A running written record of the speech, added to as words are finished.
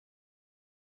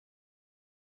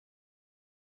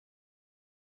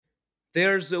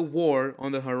There's a war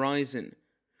on the horizon.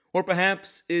 Or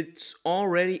perhaps it's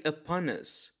already upon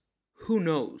us. Who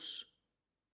knows?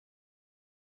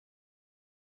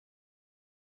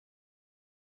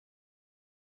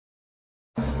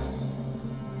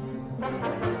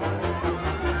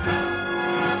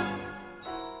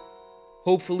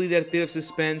 Hopefully that bit of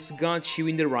suspense got you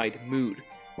in the right mood.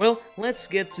 Well, let's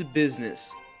get to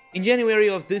business. In January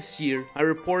of this year, I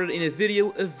reported in a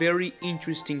video a very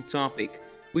interesting topic,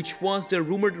 which was the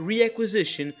rumored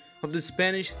reacquisition of the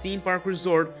Spanish theme park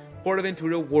resort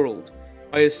PortAventura World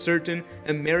by a certain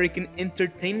American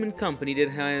entertainment company that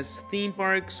has theme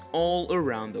parks all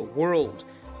around the world,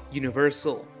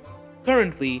 Universal.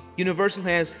 Currently, Universal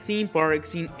has theme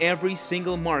parks in every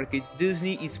single market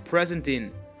Disney is present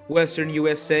in. Western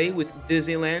USA with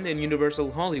Disneyland and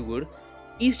Universal Hollywood,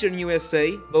 Eastern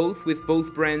USA both with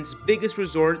both brands' biggest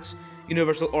resorts,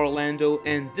 Universal Orlando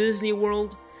and Disney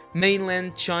World,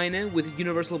 Mainland China with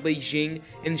Universal Beijing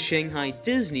and Shanghai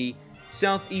Disney,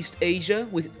 Southeast Asia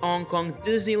with Hong Kong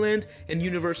Disneyland and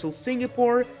Universal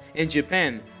Singapore, and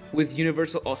Japan with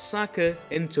Universal Osaka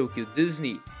and Tokyo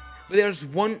Disney. But there's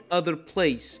one other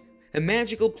place, a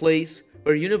magical place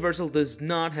where Universal does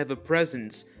not have a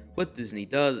presence, but Disney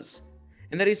does.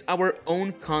 And that is our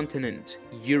own continent,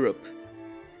 Europe.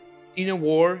 In a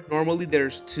war, normally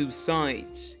there's two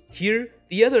sides. Here,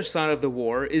 the other side of the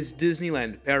war is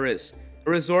Disneyland Paris, a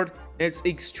resort that's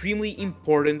extremely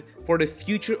important for the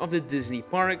future of the Disney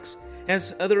parks,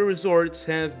 as other resorts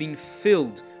have been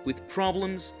filled with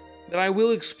problems that I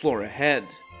will explore ahead.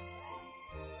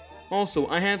 Also,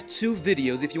 I have two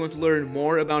videos if you want to learn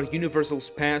more about Universal's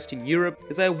past in Europe,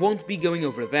 as I won't be going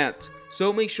over that,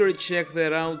 so make sure to check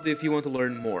that out if you want to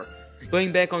learn more.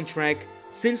 Going back on track,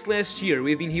 since last year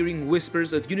we've been hearing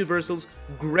whispers of Universal's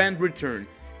grand return,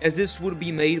 as this would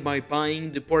be made by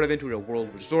buying the PortAventura World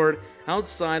Resort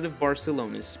outside of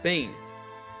Barcelona, Spain.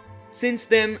 Since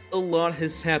then, a lot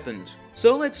has happened,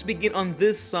 so let's begin on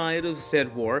this side of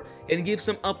said war and give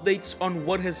some updates on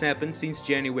what has happened since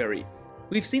January.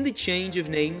 We've seen the change of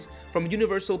names from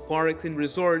Universal Parks and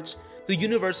Resorts to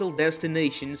Universal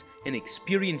Destinations and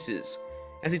Experiences,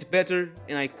 as it better,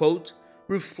 and I quote,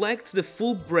 reflects the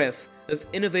full breadth of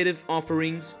innovative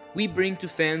offerings we bring to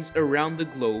fans around the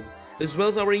globe, as well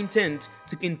as our intent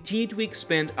to continue to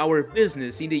expand our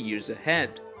business in the years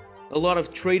ahead. A lot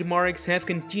of trademarks have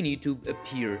continued to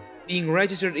appear, being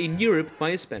registered in Europe by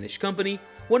a Spanish company,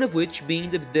 one of which being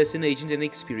the Destinations and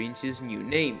Experiences new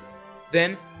name.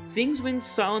 Then, things went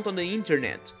silent on the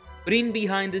internet, but in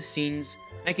behind the scenes,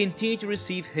 I continued to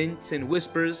receive hints and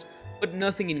whispers, but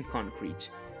nothing in concrete.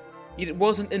 It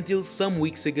wasn't until some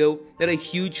weeks ago that a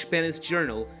huge Spanish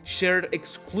journal shared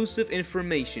exclusive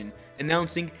information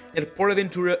announcing that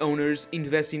PortAventura owners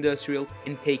Invest Industrial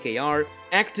and KKR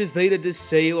activated the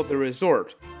sale of the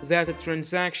resort, that the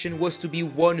transaction was to be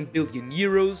 1 billion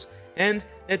euros, and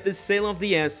that the sale of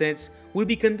the assets would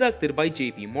be conducted by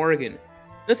JP Morgan.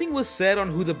 Nothing was said on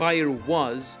who the buyer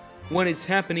was, when it's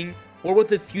happening, or what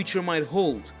the future might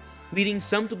hold, leading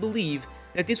some to believe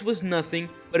that this was nothing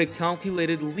but a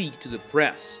calculated leak to the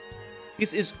press.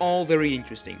 This is all very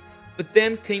interesting, but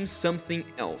then came something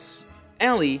else.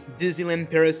 Ali,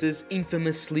 Disneyland Paris'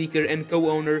 infamous leaker and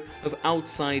co-owner of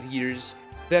Outside Years,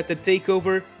 that the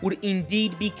takeover would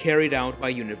indeed be carried out by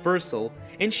Universal,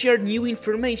 and shared new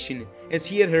information as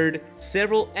he had heard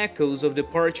several echoes of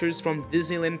departures from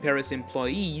Disneyland Paris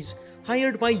employees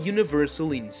hired by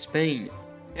Universal in Spain.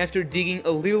 After digging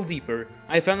a little deeper,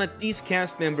 I found that these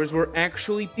cast members were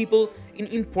actually people in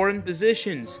important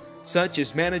positions, such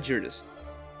as managers.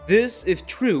 This, if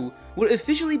true, would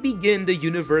officially begin the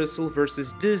Universal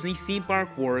versus Disney theme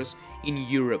park wars in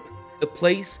Europe, a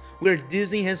place where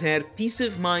Disney has had peace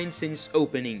of mind since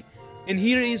opening, and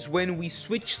here is when we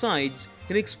switch sides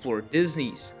and explore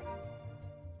Disney's.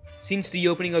 Since the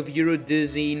opening of Euro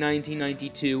Disney in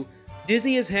 1992,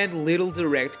 Disney has had little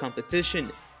direct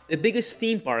competition. The biggest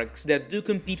theme parks that do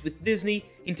compete with Disney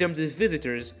in terms of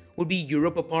visitors would be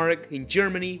Europa Park in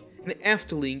Germany and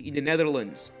Efteling in the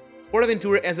Netherlands.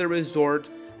 PortAventura as a resort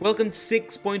welcomed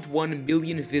 6.1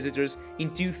 million visitors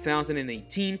in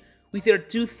 2018, with their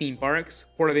two theme parks,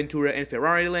 PortAventura and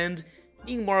Ferrariland,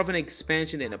 being more of an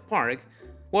expansion than a park,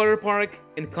 water park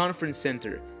and conference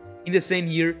center. In the same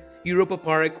year, Europa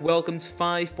Park welcomed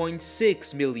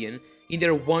 5.6 million in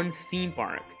their one theme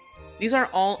park. These are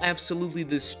all absolutely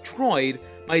destroyed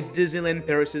by Disneyland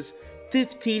Paris'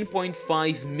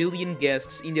 15.5 million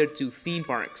guests in their two theme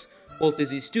parks, Walt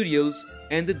Disney Studios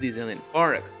and the Disneyland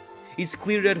Park. It's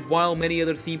clear that while many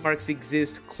other theme parks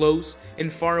exist close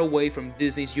and far away from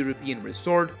Disney's European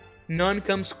resort, none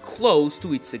comes close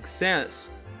to its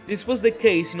success. This was the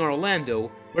case in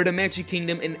Orlando, where the Magic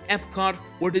Kingdom and Epcot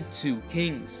were the two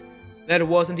kings. That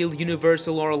was until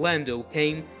Universal Orlando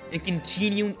came and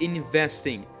continued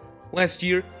investing. Last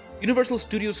year, Universal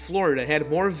Studios Florida had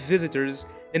more visitors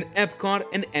than Epcot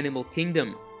and Animal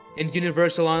Kingdom, and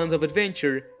Universal Islands of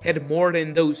Adventure had more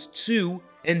than those two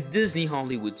and Disney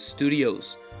Hollywood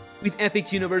Studios. With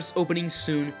Epic Universe opening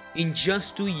soon in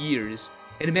just 2 years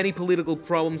and many political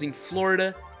problems in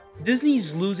Florida, Disney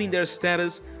is losing their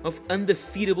status of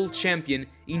undefeatable champion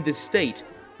in the state,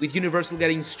 with Universal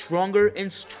getting stronger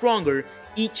and stronger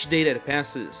each day that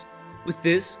passes. With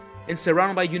this, and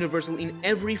surrounded by Universal in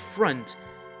every front,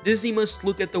 Disney must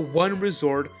look at the one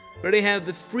resort where they have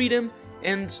the freedom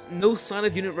and no sign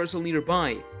of Universal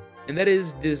nearby, and that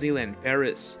is Disneyland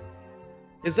Paris.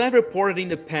 As I've reported in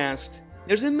the past,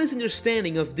 there's a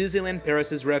misunderstanding of Disneyland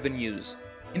Paris' revenues.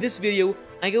 In this video,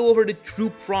 I go over the true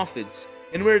profits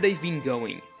and where they've been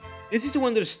going. This is to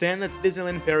understand that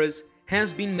Disneyland Paris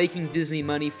has been making Disney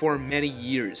money for many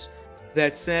years.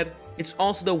 That said, it's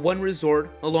also the one resort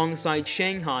alongside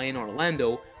Shanghai and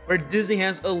Orlando where Disney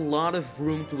has a lot of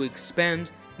room to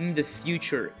expand in the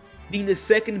future, being the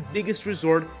second biggest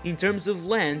resort in terms of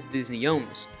land Disney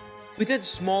owns. With that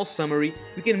small summary,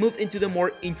 we can move into the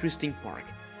more interesting part,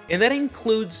 and that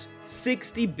includes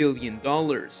 $60 billion.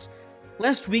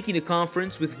 Last week in a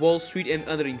conference with Wall Street and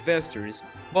other investors,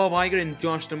 Bob Iger and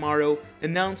Josh D'Amaro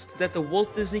announced that the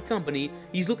Walt Disney Company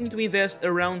is looking to invest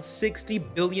around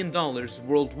 $60 billion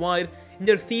worldwide in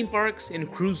their theme parks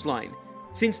and cruise line.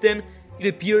 Since then, it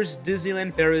appears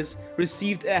Disneyland Paris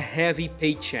received a heavy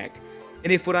paycheck,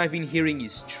 and if what I've been hearing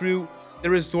is true, the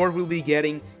resort will be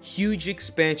getting huge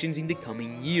expansions in the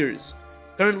coming years.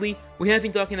 Currently, we have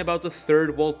been talking about the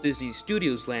third Walt Disney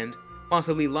Studios land,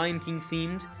 possibly Lion King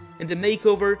themed, and the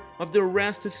makeover of the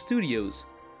rest of studios.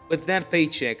 But that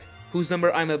paycheck, whose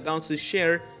number I'm about to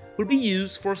share, will be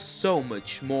used for so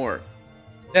much more.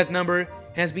 That number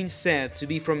has been said to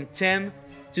be from 10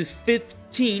 to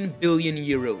 15 billion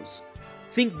euros.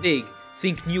 Think big,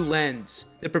 think new lands,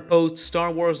 the proposed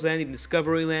Star Wars land in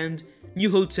Discovery Land,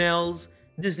 new hotels,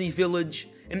 Disney Village,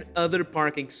 and other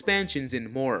park expansions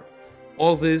and more.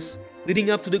 All this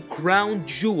leading up to the crown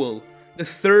jewel, the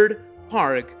third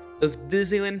park of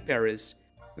Disneyland Paris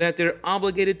that they're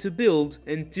obligated to build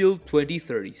until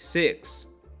 2036.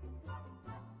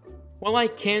 While I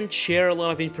can't share a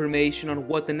lot of information on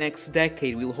what the next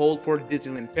decade will hold for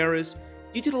Disneyland Paris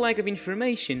due to the lack of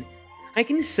information, I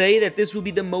can say that this will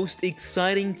be the most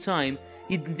exciting time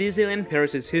in Disneyland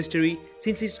Paris' history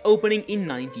since its opening in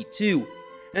 '92,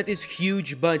 and this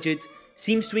huge budget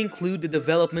seems to include the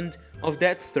development of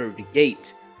that third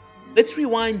gate. Let's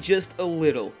rewind just a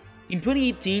little. In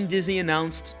 2018, Disney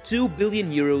announced 2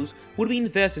 billion euros would be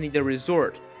invested in the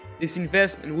resort. This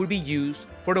investment would be used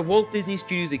for the Walt Disney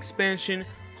Studios expansion,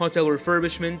 hotel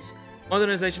refurbishments,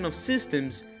 modernization of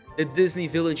systems, the Disney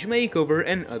Village makeover,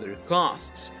 and other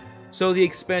costs. So the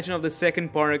expansion of the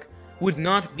second park would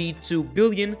not be 2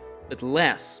 billion, but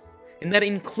less. And that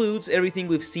includes everything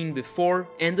we've seen before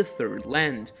and the third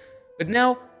land. But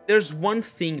now, there's one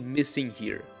thing missing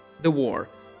here: the war.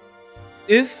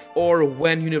 If or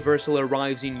when Universal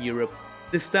arrives in Europe,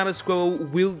 the status quo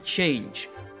will change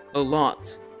a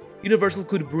lot. Universal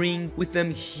could bring with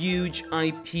them huge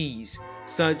IPs,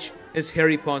 such as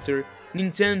Harry Potter,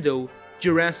 Nintendo,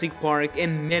 Jurassic Park,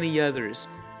 and many others.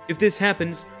 If this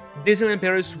happens, Disneyland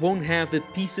Paris won't have the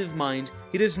peace of mind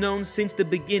it has known since the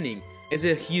beginning, as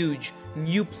a huge,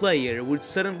 new player would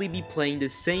suddenly be playing the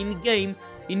same game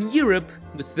in Europe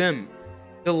with them.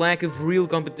 The lack of real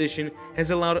competition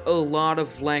has allowed a lot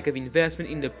of lack of investment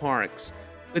in the parks,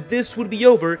 but this would be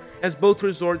over as both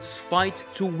resorts fight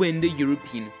to win the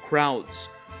European crowds.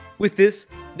 With this,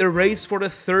 the race for the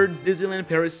third Disneyland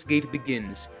Paris gate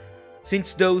begins.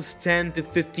 Since those 10 to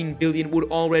 15 billion would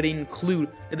already include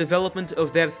the development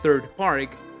of that third park,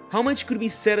 how much could be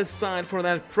set aside for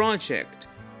that project?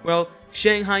 Well,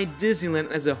 Shanghai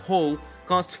Disneyland as a whole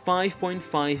cost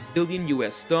 $5.5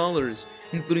 billion,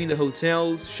 including the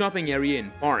hotels, shopping area,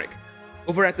 and park.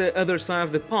 Over at the other side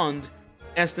of the pond,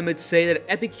 estimates say that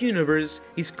Epic Universe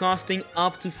is costing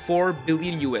up to $4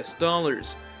 billion.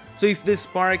 So if this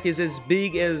park is as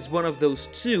big as one of those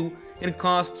two and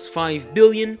costs $5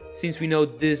 billion, since we know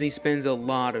Disney spends a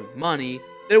lot of money,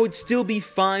 there would still be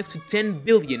 $5 to $10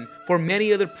 billion for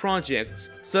many other projects,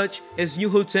 such as new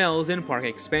hotels and park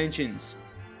expansions.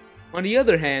 On the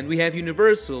other hand, we have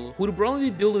Universal, who would probably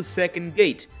build a second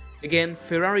gate. Again,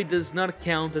 Ferrari does not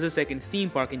count as a second theme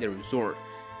park in the resort.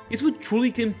 It would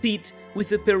truly compete with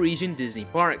the Parisian Disney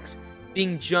parks,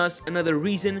 being just another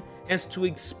reason as to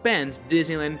expand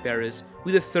Disneyland Paris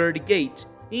with a third gate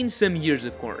in some years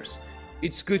of course.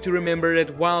 It's good to remember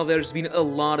that while there's been a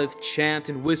lot of chat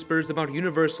and whispers about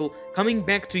Universal coming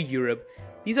back to Europe,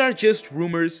 these are just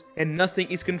rumors and nothing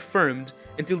is confirmed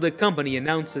until the company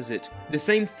announces it. The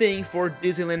same thing for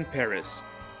Disneyland Paris.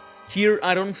 Here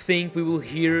I don't think we will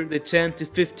hear the 10 to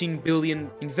 15 billion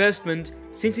investment,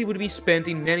 since it would be spent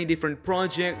in many different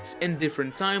projects and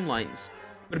different timelines.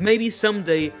 But maybe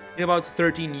someday, in about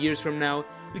 13 years from now,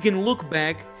 we can look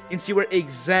back and see where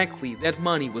exactly that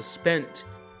money was spent.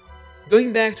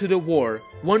 Going back to the war,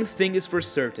 one thing is for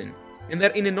certain, and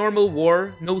that in a normal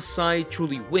war, no side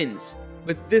truly wins.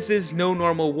 But this is no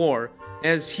normal war,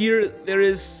 as here there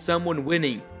is someone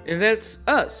winning, and that's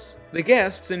us, the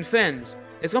guests and fans,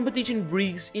 as competition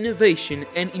breeds innovation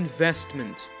and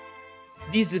investment.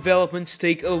 These developments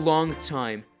take a long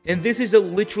time, and this is the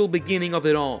literal beginning of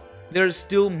it all. There are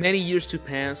still many years to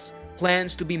pass,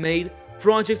 plans to be made,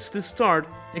 projects to start,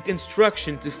 and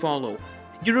construction to follow.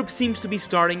 Europe seems to be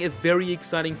starting a very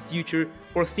exciting future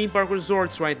for theme park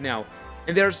resorts right now,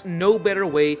 and there's no better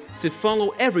way to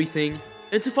follow everything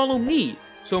than to follow me.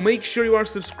 So make sure you are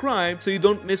subscribed so you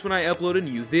don't miss when I upload a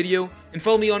new video, and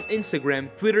follow me on Instagram,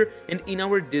 Twitter, and in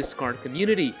our Discord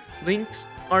community. Links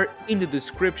are in the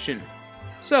description.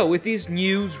 So with these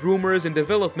news, rumors, and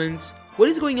developments, what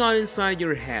is going on inside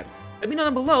your head? Let me know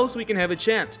down below so we can have a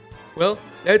chat. Well,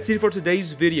 that's it for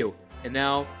today's video, and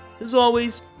now, as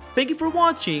always, thank you for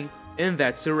watching, and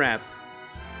that's a wrap.